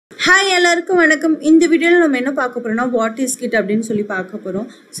Hi எல்லாருக்கும் வணக்கம். இந்த வீடியோல நம்ம என்ன பார்க்க போறோம்னா what is git அப்படினு சொல்லி பார்க்க போறோம்.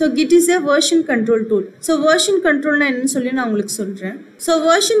 So git is a version control tool. So version controlனா என்னன்னு சொல்லி நான் உங்களுக்கு சொல்றேன். So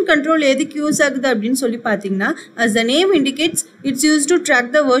version control எதுக்கு யூஸ் ஆகுது அப்படினு சொல்லி பாத்தீங்கன்னா as the name indicates it's used to track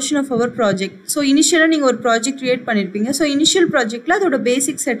the version of our project. So initially நீங்க ஒரு project create பண்ணிருப்பீங்க. So initial projectல அதோட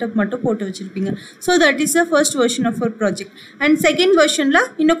basic setup மட்டும் போட்டு வச்சிருப்பீங்க. So that is the first version of our project. And second versionல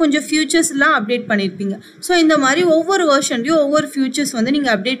இன்னும் கொஞ்சம் features எல்லாம் அப்டேட் பண்ணிருப்பீங்க. So இந்த மாதிரி ஒவ்வொரு வெர்ஷன்லயும் ஒவ்வொரு features வந்து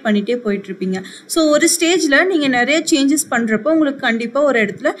நீங்க அப்டேட் பண்ணிட்டே போயிட்டு இருப்பீங்க. சோ ஒரு ஸ்டேஜ்ல நீங்க நிறைய சேஞ்சஸ் பண்றப்போ உங்களுக்கு கண்டிப்பா ஒரு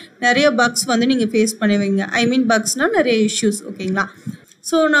இடத்துல நிறைய பக்ஸ் வந்து நீங்க ஃபேஸ் பண்ணுவீங்க. ஐ மீன் பக்ஸ்னா நிறைய இஷ்யூஸ், ஓகேங்களா?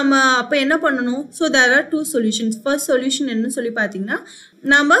 So நம்ம அப்ப என்ன பண்ணணும்? So there are two solutions. First solution என்னன்னு சொல்லி பாத்தீங்கன்னா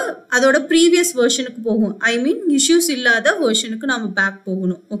நாம அதோட ப்ரீவியஸ் வெர்ஷனுக்கு போகும். ஐ மீன் இஷ்யூஸ் இல்லாத வெர்ஷனுக்கு நாம பேக்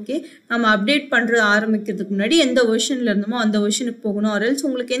போகணும். ஓகே, நம்ம அப்டேட் பண்றது ஆரம்பிக்கிறதுக்கு முன்னாடி எந்த வெர்ஷன்ல இருந்தோமோ அந்த வெர்ஷனுக்கு போகணும். ஆர் எல்ஸ்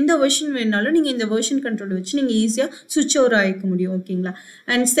உங்களுக்கு எந்த வெர்ஷன் வேணாலும் நீங்க இந்த வெர்ஷன் கண்ட்ரோல் வச்சு நீங்க ஈஸியா சுவிட்ச் ஓவர் ஆயிக்க முடியும். ஓகேங்களா?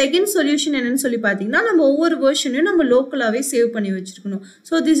 அண்ட் செகண்ட் சொல்யூஷன் என்னன்னு சொல்லி பாத்தீங்கன்னா நம்ம ஒவ்வொரு வெர்ஷனையும் நம்ம லோக்கலாவே சேவ் பண்ணி வச்சிருக்கணும்.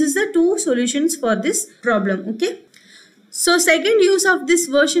 So this is the two solutions for this problem. Okay, so second use of this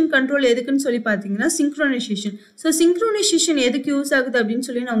version control எதுக்குன்னு சொல்லி பாத்தீங்கன்னா synchronization. So synchronization எதுக்கு யூஸ் ஆகுது அப்படின்னு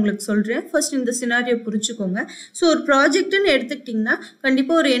சொல்லி நான் உங்களுக்கு சொல்றேன். ஃபர்ஸ்ட் இந்த சினாரியோ புரிஞ்சுக்கோங்க. ஸோ ஒரு ப்ராஜெக்ட்னு எடுத்துக்கிட்டிங்கன்னா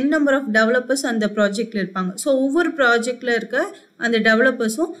கண்டிப்பா ஒரு n நம்பர் ஆஃப் டெவலப்பர்ஸ் அந்த ப்ராஜெக்ட்ல இருப்பாங்க. ஸோ ஒவ்வொரு ப்ராஜெக்ட்ல இருக்க அந்த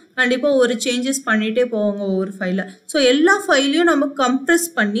டெவலப்பர்ஸும் கண்டிப்பா ஒரு சேஞ்சஸ் பண்ணிட்டே போவாங்க ஒவ்வொரு ஃபைல. ஸோ எல்லா ஃபைலையும் நம்ம கம்ப்ரெஸ்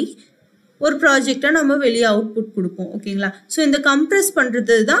பண்ணி ஒரு ப்ராஜெக்டா நம்ம வெளியே அவுட்புட் கொடுப்போம். ஓகேங்களா? ஸோ இந்த கம்ப்ரெஸ்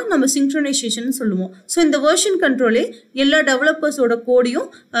பண்றது தான் நம்ம சிங்க்ரோனைசேஷன் சொல்லுவோம். ஸோ இந்த வெர்ஷன் கண்ட்ரோலே எல்லா டெவலப்பர்ஸோட கோடையும்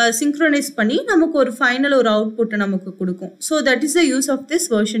சிங்க்ரோனைஸ் பண்ணி நமக்கு ஒரு ஃபைனல் ஒரு அவுட்புட்டை நமக்கு கொடுக்கும். So that is the use of this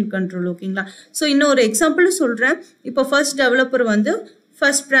version control. ஓகேங்களா? ஸோ இன்னும் ஒரு எக்ஸாம்பிள் சொல்றேன். இப்போ ஃபர்ஸ்ட் டெவலப்பர் வந்து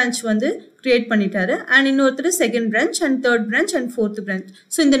ஃபர்ஸ்ட் பிரான்ச் வந்து கிரியேட் பண்ணிட்டாரு அண்ட் இன்னொருத்தர் second branch and third branch and fourth branch.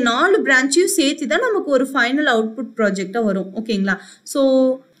 So இந்த 4 பிரான்ச்சையும் சேர்த்து தான் நமக்கு ஒரு ஃபைனல் அவுட்புட் ப்ராஜெக்டாக வரும். ஓகேங்களா? ஸோ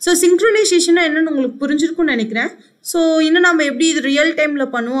சிங்க்ரோனைசேஷனா என்னன்னு உங்களுக்கு புரிஞ்சிருக்கும்னு நினைக்கிறேன். ஸோ இன்னும் நம்ம எப்படி இது ரியல் டைம்ல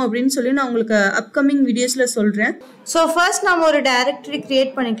பண்ணுவோம் அப்படின்னு சொல்லி நான் உங்களுக்கு அப்கமிங் வீடியோஸ்ல சொல்றேன். ஸோ ஃபர்ஸ்ட் நம்ம ஒரு டைரக்டரி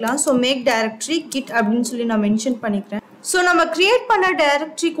கிரியேட் பண்ணிக்கலாம். ஸோ மேக் டைரக்டரி கிட் அப்படின்னு சொல்லி நான் மென்ஷன் பண்ணிக்கிறேன். ஸோ நம்ம கிரியேட் பண்ண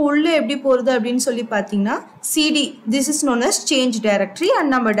டைரக்டரிக்கு உள்ள எப்படி போறது அப்படின்னு சொல்லி பார்த்தீங்கன்னா CD this is known as change directory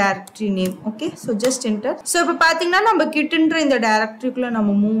and நம்ம directory name. Okay, so just enter. So இப்போ பார்த்தீங்கன்னா நம்ம கிட்ன்ற இந்த டைரக்டரிக்குள்ள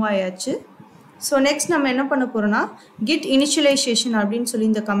நம்ம மூவ் ஆயாச்சு. ஸோ நெக்ஸ்ட் நம்ம என்ன பண்ண போறோம்னா git initialization அப்படின்னு சொல்லி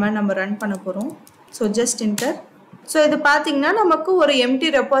இந்த கமாண்ட் நம்ம ரன் பண்ண போறோம். So just enter. ஸோ இது பார்த்தீங்கன்னா நமக்கு ஒரு எம்டி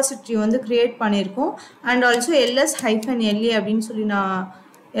ரெபாசிட்டரி வந்து கிரியேட் பண்ணியிருக்கோம் அண்ட் ஆல்சோ ls-le அப்படின்னு சொல்லி நான்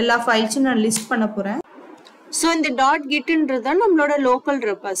எல்லா ஃபைல்ஸும் நான் லிஸ்ட் பண்ண போறேன். ஸோ இந்த .gitன்றது தான் நம்மளோட லோக்கல்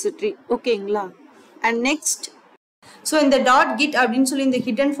ரெபாசிட்டரி. ஓகேங்களா? அண்ட் நெக்ஸ்ட் ஸோ இந்த .git அப்படின்னு சொல்லி இந்த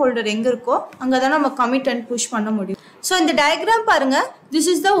ஹிடன் ஃபோல்டர் எங்கே இருக்கோ அங்கே தான் நம்ம கமிட் அண்ட் புஷ் பண்ண முடியும். ஸோ இந்த டயக்ராம் பாருங்க,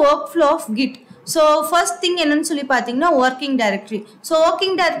 this is the work flow of git. So first thing என்னன்னு சொல்லி பார்த்தீங்கன்னா working directory. So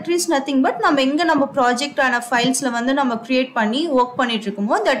working directory is nothing but நம்ம எங்கே நம்ம ப்ராஜெக்டான ஃபைல்ஸில் வந்து நம்ம கிரியேட் பண்ணி ஒர்க் பண்ணிட்டு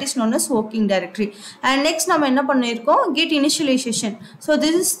இருக்கோமோ that is known as working directory. And next நம்ம என்ன பண்ணியிருக்கோம் git initialization. So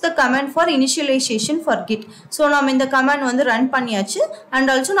this is the command for initialization for git. So நம்ம இந்த கமாண்ட் வந்து ரன் பண்ணியாச்சு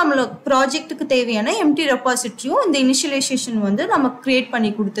அண்ட் ஆல்சோ நம்மளோட ப்ராஜெக்ட்டுக்கு தேவையான எம்டி ரெபாசிட்டரியும் இந்த இனிஷியலைசேஷன் வந்து நம்ம கிரியேட்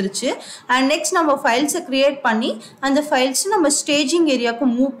பண்ணி கொடுத்துருச்சு. அண்ட் நெக்ஸ்ட் நம்ம ஃபைல்ஸை கிரியேட் பண்ணி அந்த ஃபைல்ஸ் நம்ம ஸ்டேஜிங் ஏரியாவுக்கு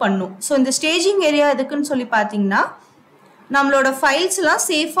மூவ் பண்ணும். ஸோ இந்த ஸ்டேஜிங் ஏரியா எதுக்குன்னு சொல்லி பார்த்தீங்கன்னா நம்மளோட ஃபைல்ஸ்லாம்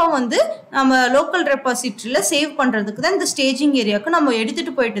சேஃபாக வந்து நம்ம லோக்கல் ரெபாசிட்டரியில் சேவ் பண்ணுறதுக்கு தான் இந்த ஸ்டேஜிங் ஏரியாவுக்கு நம்ம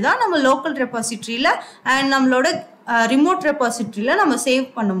எடுத்துகிட்டு போயிட்டு தான் நம்ம லோக்கல் ரெபாசிட்டரியில் அண்ட் நம்மளோட ரிமோட் ரெபாசிட்டரியில் நம்ம சேவ்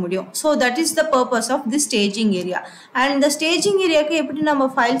பண்ண முடியும். So that is the purpose of the staging area. And இந்த ஸ்டேஜிங் ஏரியாவுக்கு எப்படி நம்ம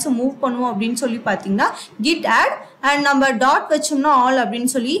ஃபைல்ஸை மூவ் பண்ணுவோம் அப்படின்னு சொல்லி பார்த்தீங்கன்னா git add அண்ட் நம்ம டாட் வச்சோம்னா ஆல்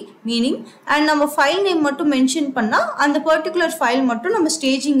அப்படின்னு சொல்லி மீனிங் அண்ட் நம்ம ஃபைல் நேம் மட்டும் மென்ஷன் பண்ணால் அந்த பர்டிகுலர் ஃபைல் மட்டும் நம்ம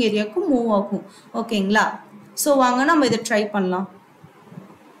ஸ்டேஜிங் ஏரியாவுக்கு மூவ் ஆகும். ஓகேங்களா? ஸோ வாங்க நம்ம இதை ட்ரை பண்ணலாம்.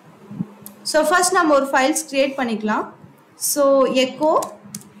 ஸோ ஃபர்ஸ்ட் நம்ம ஒரு ஃபைல்ஸ் கிரியேட் பண்ணிக்கலாம். ஸோ எக்கோ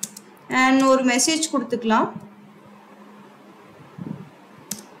அண்ட் ஒரு மெசேஜ் கொடுத்துக்கலாம்,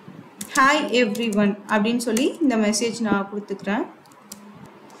 ஹாய் எவ்ரிவன் அப்படின்னு சொல்லி இந்த மெசேஜ் நான் கொடுத்துக்கிறேன்.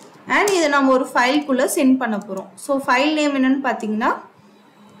 அண்ட் இதை நம்ம ஒரு ஃபைல்குள்ளே சென்ட் பண்ண போகிறோம். ஸோ ஃபைல் நேம் என்னன்னு பார்த்தீங்கன்னா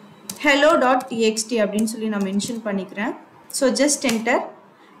hello.txt அப்படின்னு சொல்லி நான் மென்ஷன் பண்ணிக்கிறேன். So just enter.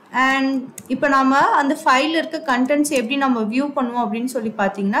 அண்ட் இப்போ நம்ம அந்த ஃபைலில் இருக்க கண்டென்ட்ஸ் எப்படி நம்ம வியூ பண்ணுவோம் அப்படின்னு சொல்லி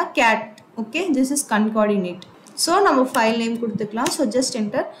பார்த்தீங்கன்னா cat. Okay, this is கன்கார்டினேட். So நம்ம ஃபைல் நேம் கொடுத்துக்கலாம். So just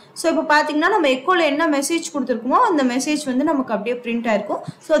enter. ஸோ இப்போ பார்த்தீங்கன்னா நம்ம எக்கோவில் என்ன மெசேஜ் கொடுத்துருக்கோமோ அந்த மெசேஜ் வந்து நமக்கு அப்படியே பிரிண்ட் ஆயிருக்கும்.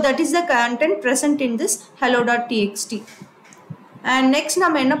 So that is the content present in this hello.txt. And next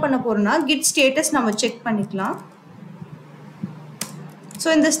நம்ம என்ன பண்ண போறோம்னா git ஸ்டேட்டஸ் நம்ம செக் பண்ணிக்கலாம். ஸோ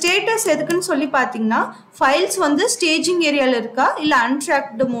இந்த ஸ்டேட்டஸ் எதுக்குன்னு சொல்லி பார்த்தீங்கன்னா ஃபைல்ஸ் வந்து ஸ்டேஜிங் ஏரியாவில் இருக்கா இல்லை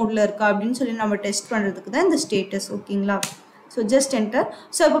அன்ட்ராக்டு மோடில் இருக்கா அப்படின்னு சொல்லி நம்ம டெஸ்ட் பண்ணுறதுக்கு தான் இந்த ஸ்டேட்டஸ். ஓகேங்களா? So just enter.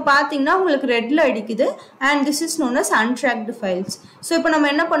 So இப்போ பாத்தீங்கன்னா உங்களுக்கு ரெட்ல அடிக்குது and this is known as untracked files. So இப்போ நம்ம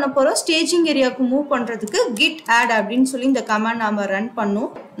என்ன பண்ண போறோம், staging ஏரியாக்கு மூவ் பண்றதுக்கு git add அப்படினு சொல்லி இந்த கமாண்ட் நாம ரன்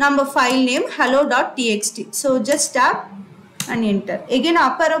பண்ணோம். நம்ம file name hello.txt. So just tap and enter. Again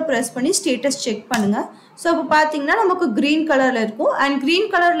up arrow press பண்ணி status check பண்ணுங்க. So இப்போ பாத்தீங்கன்னா நமக்கு green கலர்ல இருக்கும் and green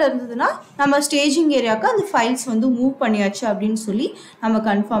கலர்ல இருந்ததுனா நம்ம staging ஏரியாக்கு அந்த ஃபைல்ஸ் வந்து மூவ் பண்ணியாச்சு அப்படினு சொல்லி நம்ம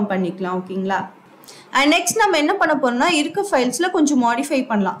கன்ஃபார்ம் பண்ணிக்கலாம். ஓகேங்களா? And next நம்ம என்ன பண்ண போறோம்னா இருக்க ஃபைல்ஸ்ல கொஞ்சம் மாடிஃபை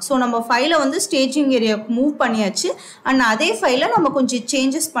பண்ணலாம். சோ நம்ம ஃபைலை வந்து ஸ்டேஜிங் ஏரியாக்கு மூவ் பண்ணியாச்சு and அதே ஃபைலை நம்ம கொஞ்சம்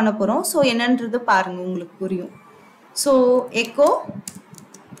சேஞ்சஸ் பண்ண போறோம். சோ என்னன்றது பாருங்க உங்களுக்கு புரியும். சோ echo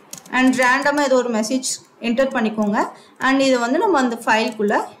and randomly ஏதோ ஒரு மெசேஜ் என்டர் பண்ணிக்கோங்க and இத வந்து நம்ம அந்த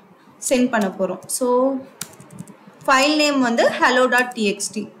ஃபைலுக்குள்ள சென்ட் பண்ண போறோம். சோ ஃபைல் நேம் வந்து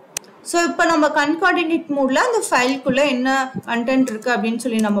hello.txt. சோ இப்போ நம்ம கன்கார்டினேட் மோட்ல அந்த ஃபைலுக்குள்ள என்ன கண்டென்ட் இருக்கு அப்படினு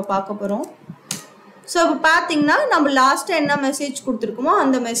சொல்லி நம்ம பார்க்க போறோம். So இப்போ பாத்தீங்கன்னா நம்ம லாஸ்டா என்ன மெசேஜ் கொடுத்திருக்கோமோ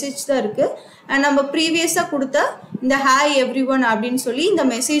அந்த மெசேஜ் தான் இருக்கு and நம்ம ப்ரீவியஸா கொடுத்த இந்த ஹாய் எவ்ரிவன் அப்படினு சொல்லி இந்த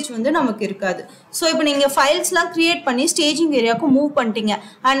மெசேஜ் வந்து நமக்கு இருக்காது. சோ இப்போ நீங்க ஃபைல்ஸ்லாம் கிரியேட் பண்ணி ஸ்டேஜிங் ஏரியாக்கு மூவ் பண்ணிட்டீங்க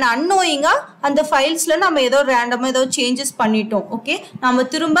and unknowingா அந்த ஃபைல்ஸ்ல நம்ம ஏதோ ரேண்டமா ஏதோ சேஞ்சஸ் பண்ணிட்டோம். ஓகே, நம்ம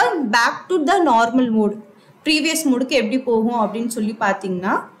திரும்ப back to the normal mode previous modeக்கு எப்படி போகும் அப்படினு சொல்லி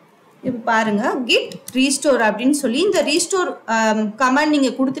பாத்தீங்கன்னா இப்போ பாருங்க git restore அப்படினு சொல்லி இந்த restore கமாண்ட் நீங்க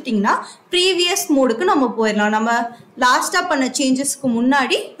கொடுத்துட்டீங்கன்னா previous மோடுக்கு நம்ம போயிரலாம். நம்ம லாஸ்டா பண்ண சேஞ்சஸ்க்கு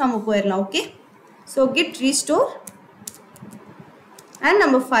முன்னாடி நம்ம போயிரலாம். Okay, so git restore and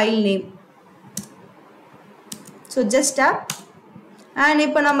நம்ம file name. So just tap and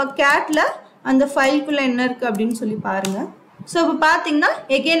இப்போ நம்ம catல அந்த ஃபைலுக்குள்ள என்ன இருக்கு அப்படினு சொல்லி பாருங்க. So இப்போ பாத்தீங்கன்னா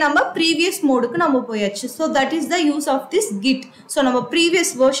again நம்ம previous மோடுக்கு நம்ம போயாச்சு. So that is the use of this git. So நம்ம previous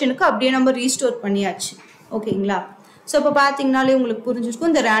versionக்கு அப்படியே நம்ம restore பண்ணியாச்சு. ஓகேங்களா? So இப்போ பாத்தீங்கனாலே உங்களுக்கு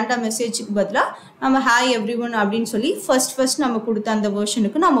புரிஞ்சிருக்கும் இந்த random மெசேஜ்க்கு பதிலா நம்ம hi everyone அப்படினு சொல்லி first நம்ம கொடுத்த அந்த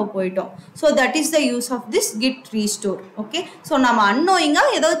வெர்ஷனுக்கு நம்ம போய்ட்டோம். So that is the use of this git restore. Okay, so நம்ம unknowingா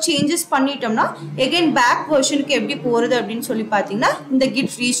ஏதோ changes பண்ணிட்டோம்னா again back versionக்கு எப்படி போறது அப்படினு சொல்லி பாத்தீங்கன்னா இந்த git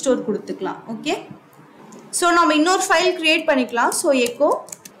restore கொடுத்துக்கலாம். ஓகே, so நம்ம இன்னொரு ஃபைல் கிரியேட் பண்ணிக்கலாம். so echo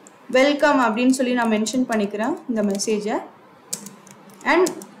welcome அப்படினு சொல்லி நான் மென்ஷன் பண்ணிக்கிறேன் இந்த மெசேஜை and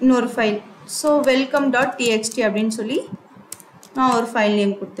இன்னொரு ஃபைல் so welcome.txt அப்படினு சொல்லி நான் ஒரு ஃபைல்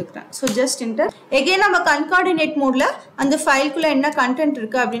நேம் கொடுத்துக்கிறேன். so just enter. again நம்ம கன்கார்டினேட் மோட்ல அந்த ஃபைலுக்குள்ள என்ன கண்டென்ட்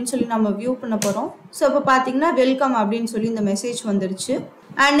இருக்கு அப்படினு சொல்லி நம்ம வியூ பண்ண போறோம். so இப்போ பாத்தீங்கன்னா welcome அப்படினு சொல்லி இந்த மெசேஜ் வந்துருச்சு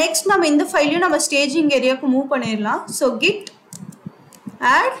and next நம்ம இந்த ஃபைலையும் நம்ம ஸ்டேஜிங் ஏரியாக்கு மூவ் பண்ணிரலாம். so git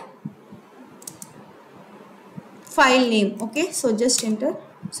add file name. Okay, so just enter.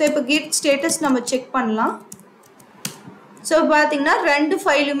 so இப்போ git status நம்ம செக் பண்ணலாம். so பாத்தீங்கன்னா ரெண்டு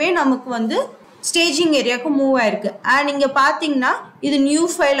ஃபைலுமே நமக்கு வந்து ஸ்டேஜிங் ஏரியாக்கு மூவ் ஆயிருக்கு and இங்க பாத்தீங்கன்னா இது நியூ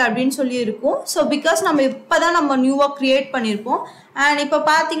ஃபைல் அப்படினு சொல்லி இருக்கும். so because நம்ம இப்பதான் நம்ம நியூவா கிரியேட் பண்ணிருப்போம் and இப்போ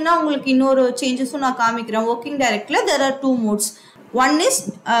பாத்தீங்கன்னா உங்களுக்கு இன்னொரு சேஞ்சஸும் நான் காமிக்கிறேன். working directly there are two modes. one is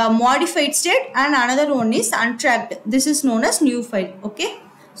modified state and another one is untracked. this is known as new file. okay,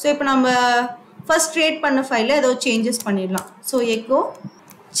 so இப்போ நம்ம ஃபர்ஸ்ட் கிரியேட் பண்ண ஃபைல்ல ஏதோ சேஞ்சஸ் பண்ணிடலாம். ஸோ echo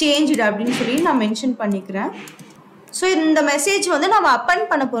changed அப்படின்னு சொல்லி நான் மென்ஷன் பண்ணிக்கிறேன். ஸோ இந்த மெசேஜ் வந்து நம்ம அப்பன்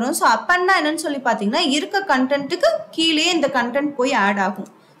பண்ண போகிறோம். ஸோ அப்பன்னா என்னன்னு சொல்லி பார்த்தீங்கன்னா இருக்க கண்டென்ட்டுக்கு கீழே இந்த கண்டென்ட் போய் ஆட் ஆகும்.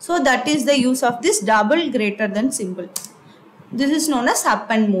 So that is the use of this double greater than simple. This is known as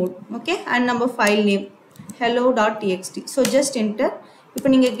அப்பன் மோட். ஓகே, அண்ட் நம்ம file name hello.txt. So just enter. இப்போ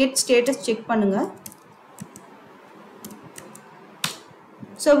நீங்கள் git ஸ்டேட்டஸ் செக் பண்ணுங்கள்.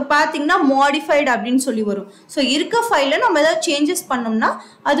 ஸோ பார்த்தீங்கன்னா மாடிஃபைடு அப்படின்னு சொல்லி வரும். ஸோ இருக்க ஃபைலில் நம்ம ஏதாவது சேஞ்சஸ் பண்ணோம்னா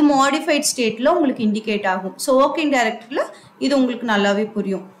அது மாடிஃபைட் ஸ்டேட்டில் உங்களுக்கு இண்டிகேட் ஆகும். ஸோ ஒர்க்கிங் டைரக்டரியில் இது உங்களுக்கு நல்லாவே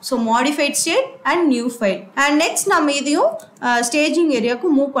புரியும். So modified state and new file and next நம்ம இதையும் ஸ்டேஜிங் ஏரியாவுக்கு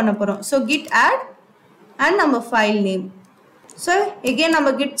மூவ் பண்ண போகிறோம். ஸோ கிட் ஆட் அண்ட் நம்ம ஃபைல் நேம். ஸோ எகெயின்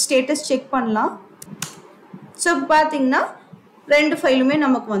நம்ம கிட் ஸ்டேட்டஸ் செக் பண்ணலாம். ஸோ பார்த்தீங்கன்னா ரெண்டு ஃபைலுமே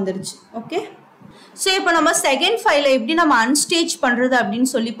நமக்கு வந்துருச்சு. ஓகே, ஸோ இப்போ நம்ம செகண்ட் ஃபைலை எப்படி நம்ம அன்ஸ்டேஜ் பண்ணுறது அப்படின்னு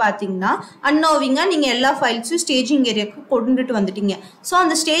சொல்லி பார்த்தீங்கன்னா அன்னோவிங்காக நீங்கள் எல்லா ஃபைல்ஸும் ஸ்டேஜிங் ஏரியாவுக்கு கொண்டுட்டு வந்துட்டீங்க. ஸோ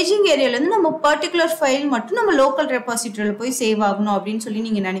அந்த ஸ்டேஜிங் ஏரியாவிலேருந்து நம்ம பர்டிகுலர் ஃபைல் மட்டும் நம்ம லோக்கல் ரெபாசிட்டரியில் போய் சேவ் ஆகணும் அப்படின்னு சொல்லி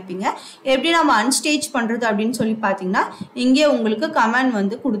நீங்கள் நினைப்பீங்க. எப்படி நம்ம அன்ஸ்டேஜ் பண்ணுறது அப்படின்னு சொல்லி பார்த்தீங்கன்னா இங்கே உங்களுக்கு கமாண்ட்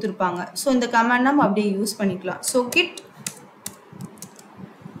வந்து கொடுத்துருப்பாங்க. ஸோ இந்த கமாண்ட் நம்ம அப்படியே யூஸ் பண்ணிக்கலாம். ஸோ கிட்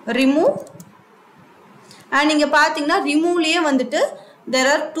ரிமூவ் அண்ட் நீங்கள் பார்த்தீங்கன்னா ரிமூவ்லேயே வந்துட்டு there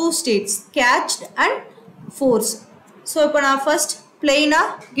are two states, catched and forced. so இப்போ நான் first plain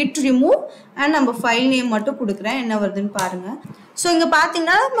git remove and நம்ம file name மட்டும் கொடுக்கிறேன். என்ன வருதுன்னு பாருங்க. ஸோ இங்கே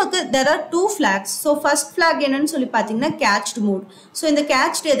பார்த்தீங்கன்னா நமக்கு there are two flags. So first flag என்னன்னு சொல்லி பார்த்தீங்கன்னா கேட்ச்ட் மோட். ஸோ இந்த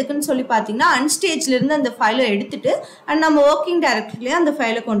கேட்ச்ட் எதுக்குன்னு சொல்லி பார்த்தீங்கன்னா அன்ஸ்டேஜ்லேருந்து அந்த ஃபைலை எடுத்துட்டு அண்ட் நம்ம ஒர்க்கிங் டைரக்டரிலேயே அந்த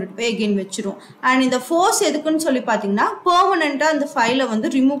ஃபைலை கொண்டுட்டு போய் எகெயின் வச்சிரும். அண்ட் இந்த ஃபோர்ஸ் எதுக்குன்னு சொல்லி பார்த்தீங்கன்னா பெர்மனெண்ட்டாக அந்த ஃபைலை வந்து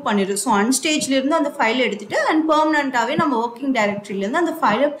ரிமூவ் பண்ணிடும். ஸோ அன்ஸ்டேஜ்லேருந்து அந்த ஃபைலை எடுத்துட்டு அண்ட் பெர்மனெண்ட்டாகவே நம்ம ஒர்க்கிங் டைரக்டரிலேருந்து அந்த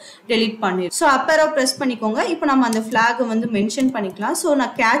ஃபைலை டெலிட் பண்ணிடும். ஸோ அப்பரோ ப்ரெஸ் பண்ணிக்கோங்க. இப்போ நம்ம அந்த ஃப்ளாகை வந்து மென்ஷன் பண்ணிக்கலாம். ஸோ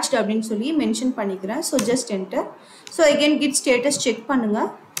நான் கேட்ச்ட் அப்படின்னு சொல்லி மென்ஷன் பண்ணிக்கிறேன். So just enter. So again kit status check பண்ணுங்க.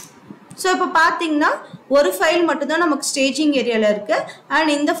 ஸோ இப்போ பார்த்தீங்கன்னா ஒரு ஃபைல் மட்டும்தான் நமக்கு ஸ்டேஜிங் ஏரியாவில் இருக்கு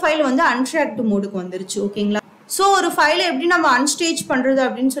அண்ட் இந்த ஃபைல் வந்து அன்ட்ராக்டு மோடுக்கு வந்துருச்சு. ஓகேங்களா? ஸோ ஒரு ஃபைலை எப்படி நம்ம அன்ஸ்டேஜ் பண்ணுறது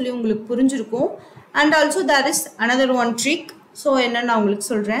அப்படின்னு சொல்லி உங்களுக்கு புரிஞ்சிருக்கும். And also there is another one trick. So என்னன்னு நான் உங்களுக்கு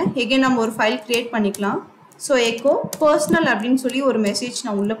சொல்கிறேன். எகெயின் நம்ம ஒரு ஃபைல் கிரியேட் பண்ணிக்கலாம். ஸோ எக்கோ பர்சனல் அப்படின்னு சொல்லி ஒரு மெசேஜ்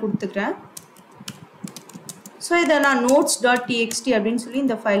நான் உள்ளே கொடுத்துக்கிறேன். ஸோ இதை நான் notes.txt அப்படின்னு சொல்லி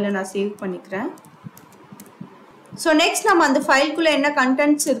இந்த ஃபைலை நான் சேவ் பண்ணிக்கிறேன். ஸோ நெக்ஸ்ட் நம்ம அந்த ஃபைல்குள்ளே என்ன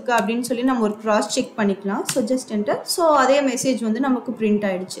கண்டென்ட்ஸ் இருக்குது அப்படின்னு சொல்லி நம்ம ஒரு க்ராஸ் செக் பண்ணிக்கலாம். So just enter. ஸோ அதே மெசேஜ் வந்து நமக்கு பிரிண்ட்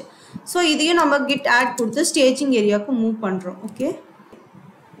ஆகிடுச்சு. ஸோ இதையும் நம்ம கிட் ஆட் கொடுத்து ஸ்டேஜிங் ஏரியாவுக்கு மூவ் பண்ணுறோம். Okay,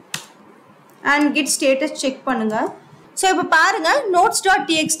 and kid status check பண்ணுங்கள். ஸோ இப்போ பாருங்கள்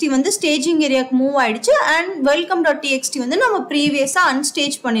notes.txt வந்து ஸ்டேஜிங் ஏரியாவுக்கு மூவ் ஆகிடுச்சு அண்ட் welcome.txt வந்து நம்ம ப்ரீவியஸாக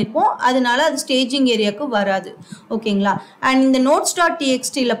அன்ஸ்டேஜ் பண்ணியிருப்போம், அதனால அது ஸ்டேஜிங் ஏரியாவுக்கு வராது. ஓகேங்களா? அண்ட் இந்த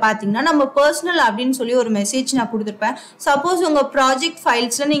notes.txtயில் பார்த்தீங்கன்னா நம்ம பர்சனல் அப்படின்னு சொல்லி ஒரு மெசேஜ் நான் கொடுத்துருப்பேன். சப்போஸ் உங்கள் ப்ராஜெக்ட்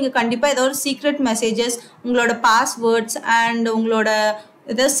ஃபைல்ஸில் நீங்கள் கண்டிப்பாக ஏதோ ஒரு சீக்ரெட் மெசேஜஸ், உங்களோட பாஸ்வேர்ட்ஸ் அண்ட் உங்களோட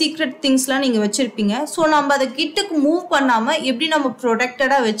ஏதாவது சீக்ரெட் திங்ஸ்லாம் நீங்கள் வச்சுருப்பீங்க. ஸோ நம்ம அதை கிட்டுக்கு மூவ் பண்ணாமல் எப்படி நம்ம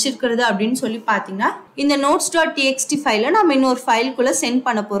ப்ரொடெக்டடாக வச்சுருக்கிறது அப்படின்னு சொல்லி பார்த்தீங்கன்னா இந்த notes.txt ஃபைலை நம்ம இன்னொரு ஃபைலுக்குள்ளே சென்ட்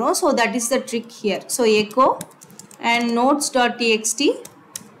பண்ண போகிறோம். So that is the trick here. So echo and notes.txt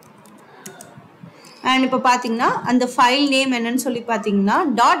and இப்போ பார்த்தீங்கன்னா அந்த ஃபைல் நேம் என்னன்னு சொல்லி பார்த்தீங்கன்னா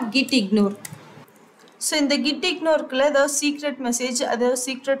 .gitignore. ஸோ இந்த கிட் இக்னோருக்குள்ள ஏதாவது சீக்ரெட் மெசேஜ், அதாவது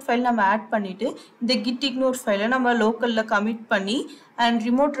சீக்ரெட் ஃபைல் நம்ம ஆட் பண்ணிவிட்டு இந்த கிட் இக்னோர் ஃபைலை நம்ம லோக்கலில் கமிட் பண்ணி அண்ட்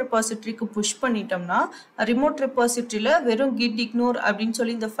ரிமோட் ரெபாசிட்ரிக்கு புஷ் பண்ணிட்டோம்னா ரிமோட் ரெபாசிட்ரியில் வெறும் கிட் இக்னோர் அப்படின்னு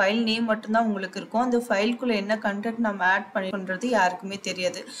சொல்லி இந்த ஃபைல் நேம் மட்டும்தான் உங்களுக்கு இருக்கும். அந்த ஃபைலுக்குள்ளே என்ன கண்டென்ட் நம்ம ஆட் பண்ணுறது யாருக்குமே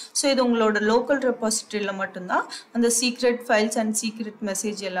தெரியாது. ஸோ இது உங்களோட லோக்கல் ரெபாசிட்ரியில் மட்டும்தான் அந்த secret files and secret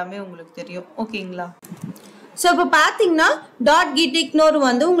message எல்லாமே உங்களுக்கு தெரியும். ஓகேங்களா? ஸோ இப்போ பார்த்தீங்கன்னா .gitignore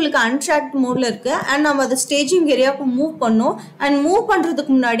வந்து உங்களுக்கு அன்ட்ராக்ட் மோடில் இருக்குது அண்ட் நம்ம அதை ஸ்டேஜிங் ஏரியாவுக்கு மூவ் பண்ணோம். அண்ட் மூவ்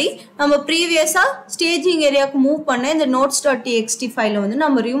பண்ணுறதுக்கு முன்னாடி நம்ம ப்ரீவியஸாக ஸ்டேஜிங் ஏரியாவுக்கு மூவ் பண்ண இந்த notes.txt ஃபைலை வந்து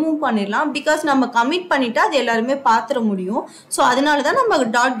நம்ம ரிமூவ் பண்ணிடலாம். பிகாஸ் நம்ம கமிட் பண்ணிட்டா அது எல்லாருமே பார்த்துட முடியும். ஸோ அதனால தான் நம்ம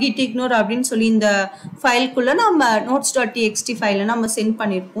 .gitignore அப்படின்னு சொல்லி இந்த ஃபைலுக்குள்ளே நம்ம notes.txt ஃபைலை நம்ம சென்ட்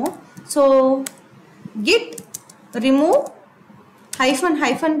பண்ணியிருப்போம். So git remove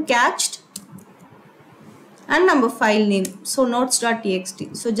 --catched and number file name, so notes.txt.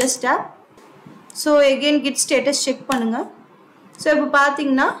 so just tap. so again git status check பண்ணுங்க. so இப்போ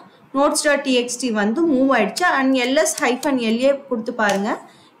பார்த்தீங்கன்னா notes.txt வந்து மூவ் ஆயிடுச்சு அண்ட் ls-la கொடுத்து பாருங்க.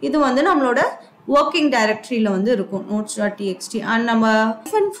 இது வந்து நம்மளோட ஒர்க்கிங் டைரக்டரியில் வந்து இருக்கும் notes.txt அண்ட் நம்ம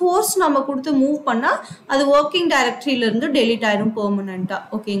ஃபோர்ஸ் நம்ம கொடுத்து மூவ் பண்ணால் அது ஒர்க்கிங் டைரக்டரியிலேருந்து டெலிட் ஆயிடும் பெர்மனண்ட்டாக.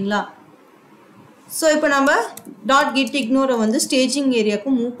 ஓகேங்களா? ஸோ இப்போ நம்ம .gitignore வந்து ஸ்டேஜிங்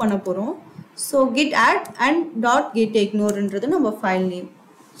ஏரியாவுக்கு மூவ் பண்ண போகிறோம். So git add and .gitignore என்றது நம்ம file name.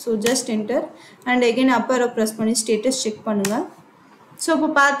 So just enter and again அப்பரோ ப்ரெஸ் பண்ணி ஸ்டேட்டஸ் செக் பண்ணுங்கள். ஸோ இப்போ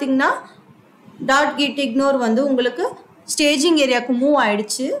பார்த்தீங்கன்னா .gitignore வந்து உங்களுக்கு ஸ்டேஜிங் ஏரியாவுக்கு மூவ்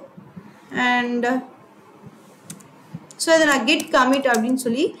ஆயிடுச்சு. அண்ட் ஸோ இதை நான் git commit அப்படின்னு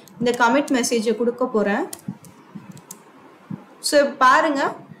சொல்லி இந்த கமிட் மெசேஜை கொடுக்க போகிறேன். ஸோ இப்போ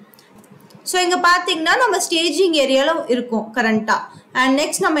பாருங்கள். ஸோ இங்கே பார்த்தீங்கன்னா நம்ம ஸ்டேஜிங் ஏரியாவில் இருக்கோம் கரண்ட்டாக. அண்ட்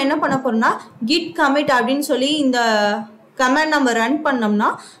நெக்ஸ்ட் நம்ம என்ன பண்ண போகிறோம்னா git commit அப்படின்னு சொல்லி இந்த கமெண்ட் நம்ம ரன் பண்ணோம்னா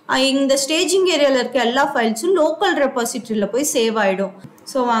இந்த ஸ்டேஜிங் ஏரியாவில் இருக்க எல்லா ஃபைல்ஸும் லோக்கல் ரெபாசிட்டரியில் போய் சேவ் ஆகிடும்.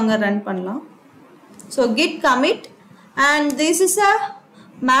 ஸோ வாங்க ரன் பண்ணலாம். So git commit and this is a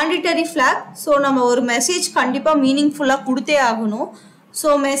mandatory flag. So நம்ம ஒரு மெசேஜ் கண்டிப்பாக மீனிங்ஃபுல்லாக கொடுத்தே ஆகணும். ஸோ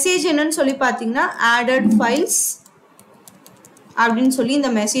மெசேஜ் என்னன்னு சொல்லி பார்த்தீங்கன்னா added files அப்படின்னு சொல்லி இந்த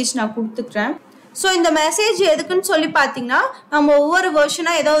மெசேஜ் நான் கொடுத்துக்கிறேன். ஸோ இந்த மெசேஜ் எதுக்குன்னு சொல்லி பார்த்தீங்கன்னா நம்ம ஒவ்வொரு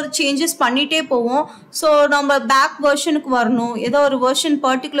வெர்ஷனாக ஏதோ ஒரு சேஞ்சஸ் பண்ணிகிட்டே போவோம். ஸோ நம்ம பேக் வெர்ஷனுக்கு வரணும், ஏதோ ஒரு வெர்ஷன்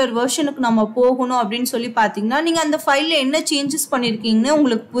பர்டிகுலர் வெர்ஷனுக்கு நம்ம போகணும் அப்படின்னு சொல்லி பார்த்தீங்கன்னா நீங்கள் அந்த ஃபைலில் என்ன சேஞ்சஸ் பண்ணியிருக்கீங்கன்னு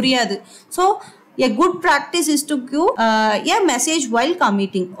உங்களுக்கு புரியாது. So a good practice is to give a message while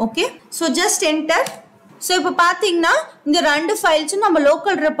committing. Okay, so just enter. So இப்போ பார்த்தீங்கன்னா இந்த ரெண்டு ஃபைல்ஸும் நம்ம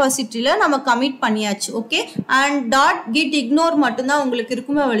லோக்கல் ரெபாசிட்டரியில் நம்ம கமிட் பண்ணியாச்சு. ஓகே, அண்ட் .gitignore மட்டும்தான் உங்களுக்கு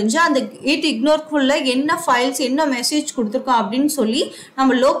இருக்குமே ஒழிஞ்சு அந்த gitignore என்ன ஃபைல்ஸ் என்ன மெசேஜ் கொடுத்துருக்கோம் அப்படின்னு சொல்லி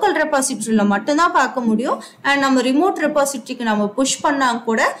நம்ம லோக்கல் ரெபாசிட்டரியில் மட்டும்தான் பார்க்க முடியும். அண்ட் நம்ம ரிமோட் ரெபாசிட்டரிக்கு நம்ம புஷ் பண்ணால்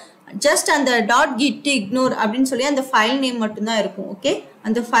கூட ஜஸ்ட் அந்த .git ignore அப்படின்னு சொல்லி அந்த ஃபைல் நேம் மட்டும்தான் இருக்கும். ஓகே,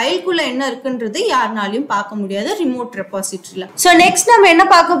 அந்த ஃபைல்குள்ள என்ன இருக்குன்றது யாருனாலையும் பார்க்க முடியாது ரிமோட் ரெபாசிட்டரியில். ஸோ நெக்ஸ்ட் நம்ம என்ன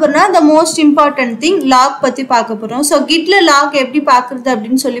பார்க்க போறோம்னா the most important thing lock பற்றி பார்க்க போகிறோம். ஸோ கிட்ல லாக் எப்படி பார்க்குறது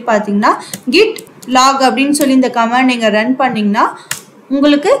அப்படின்னு சொல்லி பார்த்தீங்கன்னா git log அப்படின்னு சொல்லி இந்த கமாண்ட் நீங்கள் ரன் பண்ணிங்கன்னா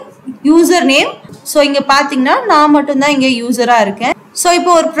உங்களுக்கு யூசர் நேம், ஸோ இங்கே பார்த்தீங்கன்னா நான் மட்டும்தான் இங்கே யூசராக இருக்கேன். ஸோ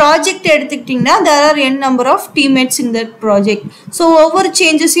இப்போ ஒரு ப்ராஜெக்ட் எடுத்துக்கிட்டிங்கன்னா there are n number of teammates in that project. So ஒவ்வொரு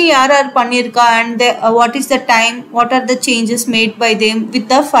சேஞ்சஸையும் யார் யார் பண்ணியிருக்கா and what is the time, what are the changes made by them with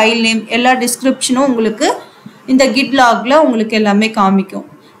the file name, எல்லா டிஸ்கிரிப்ஷனும் உங்களுக்கு இந்த கிட் லாக்ல உங்களுக்கு எல்லாமே காமிக்கும்.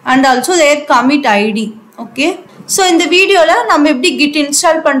 And also there commit ID. Okay, so இந்த வீடியோவில் நம்ம எப்படி கிட்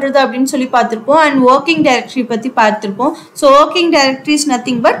இன்ஸ்டால் பண்ணுறது அப்படின்னு சொல்லி பார்த்துருப்போம் அண்ட் ஒர்க்கிங் டைரக்டரி பற்றி பார்த்துருப்போம். So working directory is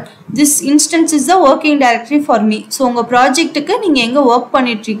nothing but this instance is the working directory for me. So உங்கள் ப்ராஜெக்ட்டுக்கு நீங்கள் எங்கே work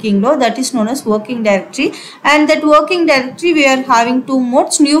பண்ணிட்டுருக்கீங்களோ that is known as working directory. And that working directory we are having 2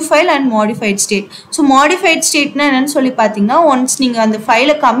 modes, new file and modified state. So modified ஸ்டேட்னா என்னன்னு சொல்லி பார்த்தீங்கன்னா once நீங்கள் அந்த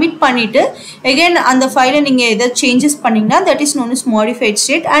ஃபைலை commit பண்ணிவிட்டு எகைன் அந்த ஃபைலை நீங்கள் எதாவது சேஞ்சஸ் பண்ணிங்கன்னா that is known as modified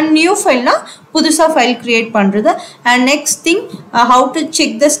state. And new ஃபைல்னா புதுசாக ஃபைல் க்ரியேட் பண்ணுறது. And next thing how to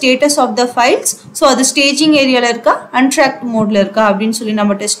check the status of the files. So அது ஸ்டேஜிங் ஏரியாவில் இருக்கா அன்ட்ராக்ட் மோடில் இருக்கா அப்படின்னு சொல்லி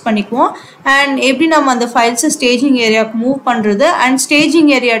நம்ம டெஸ்ட் பண்ணிக்குவோம். அண்ட் எப்படி நம்ம அந்த ஃபைல்ஸை ஸ்டேஜிங் ஏரியாவுக்கு மூவ் பண்ணுறது and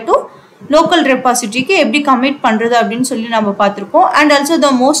staging area to local ரெபாசிட்டரிக்கு எப்படி கமிட் பண்ணுறது அப்படின்னு சொல்லி நம்ம பார்த்துருப்போம். And also the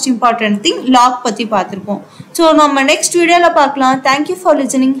most important thing lock பற்றி பார்த்துருப்போம். ஸோ நம்ம நெக்ஸ்ட் வீடியோவில் பார்க்கலாம். Thank you for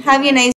listening. Have a nice